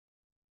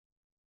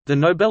The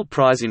Nobel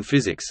Prize in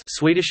Physics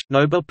Swedish,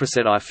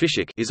 Nobelpriset I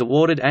Fysik is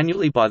awarded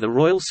annually by the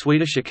Royal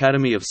Swedish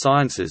Academy of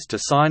Sciences to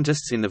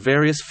scientists in the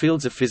various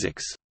fields of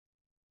physics.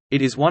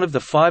 It is one of the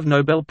 5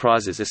 Nobel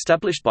Prizes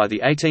established by the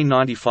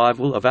 1895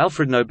 will of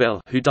Alfred Nobel,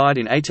 who died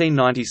in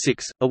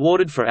 1896,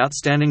 awarded for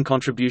outstanding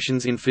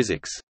contributions in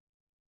physics.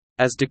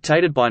 As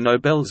dictated by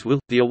Nobel's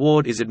will, the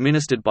award is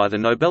administered by the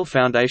Nobel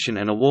Foundation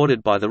and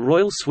awarded by the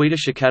Royal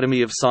Swedish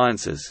Academy of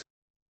Sciences.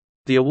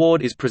 The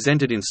award is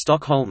presented in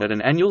Stockholm at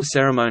an annual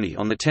ceremony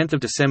on 10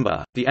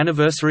 December, the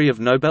anniversary of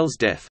Nobel's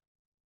death.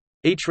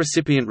 Each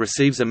recipient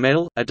receives a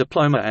medal, a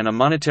diploma and a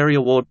monetary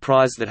award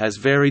prize that has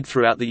varied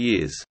throughout the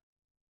years.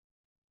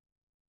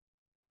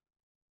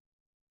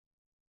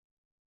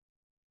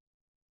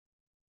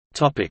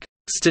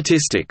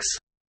 Statistics.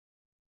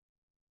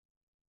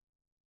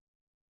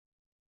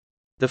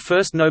 The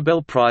first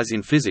Nobel Prize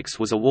in Physics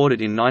was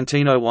awarded in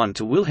 1901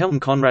 to Wilhelm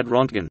Conrad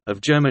Röntgen,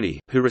 of Germany,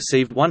 who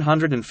received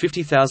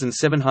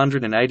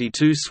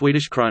 150,782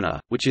 Swedish krona,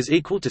 which is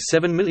equal to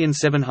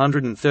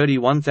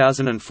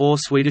 7,731,004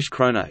 Swedish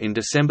krona in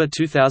December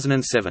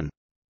 2007.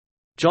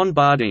 John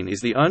Bardeen is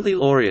the only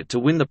laureate to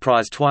win the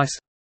prize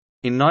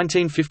twice—in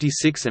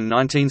 1956 and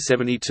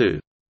 1972.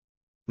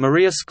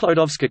 Maria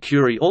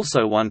Sklodowska-Curie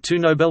also won 2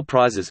 Nobel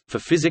Prizes, for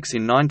physics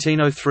in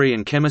 1903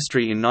 and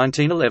chemistry in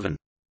 1911.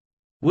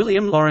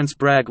 William Lawrence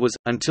Bragg was,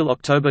 until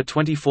October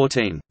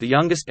 2014, the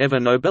youngest ever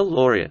Nobel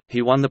laureate.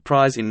 He won the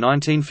prize in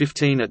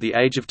 1915 at the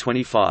age of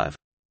 25.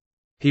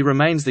 He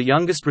remains the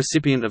youngest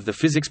recipient of the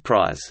Physics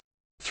Prize.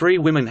 3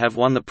 women have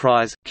won the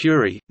prize: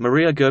 Curie,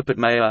 Maria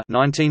Goeppert-Mayer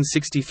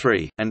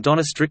 (1963), and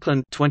Donna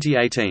Strickland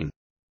 (2018).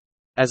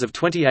 As of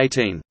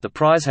 2018, the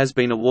prize has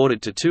been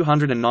awarded to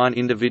 209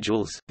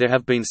 individuals. There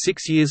have been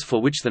 6 years for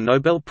which the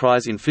Nobel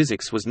Prize in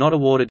Physics was not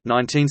awarded: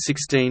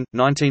 1916,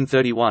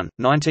 1931,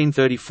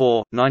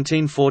 1934,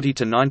 1940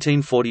 to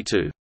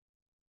 1942.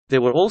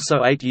 There were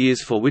also 8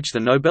 years for which the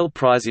Nobel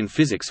Prize in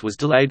Physics was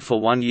delayed for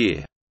 1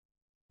 year.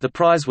 The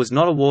prize was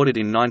not awarded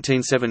in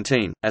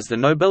 1917, as the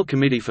Nobel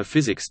Committee for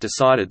Physics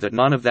decided that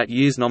none of that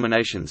year's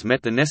nominations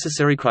met the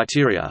necessary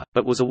criteria,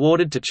 but was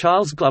awarded to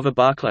Charles Glover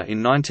Barkla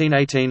in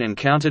 1918 and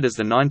counted as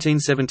the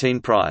 1917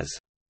 prize.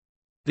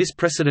 This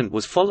precedent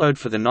was followed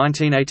for the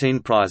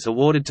 1918 prize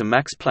awarded to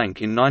Max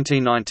Planck in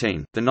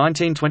 1919, the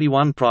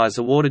 1921 prize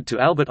awarded to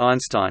Albert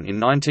Einstein in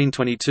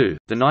 1922,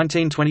 the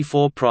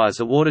 1924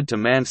 prize awarded to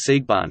Man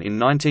Siegbahn in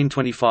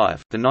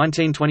 1925, the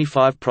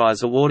 1925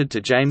 prize awarded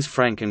to James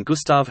Franck and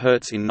Gustav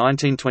Hertz in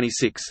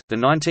 1926, the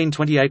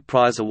 1928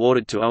 prize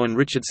awarded to Owen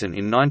Richardson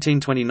in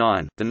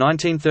 1929, the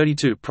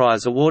 1932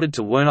 prize awarded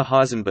to Werner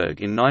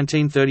Heisenberg in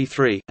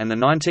 1933, and the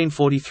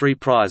 1943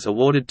 prize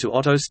awarded to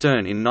Otto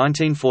Stern in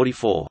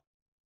 1944.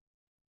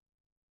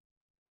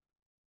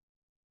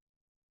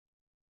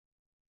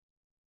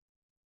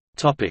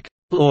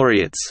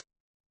 Laureates.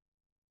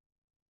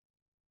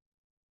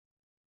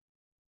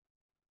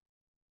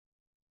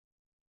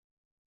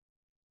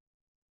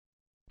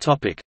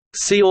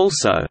 See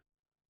also: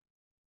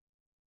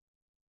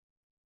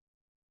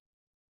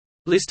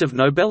 List of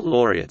Nobel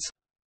laureates,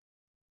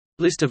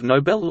 List of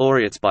Nobel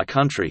laureates by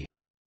country,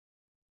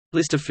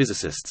 List of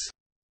physicists.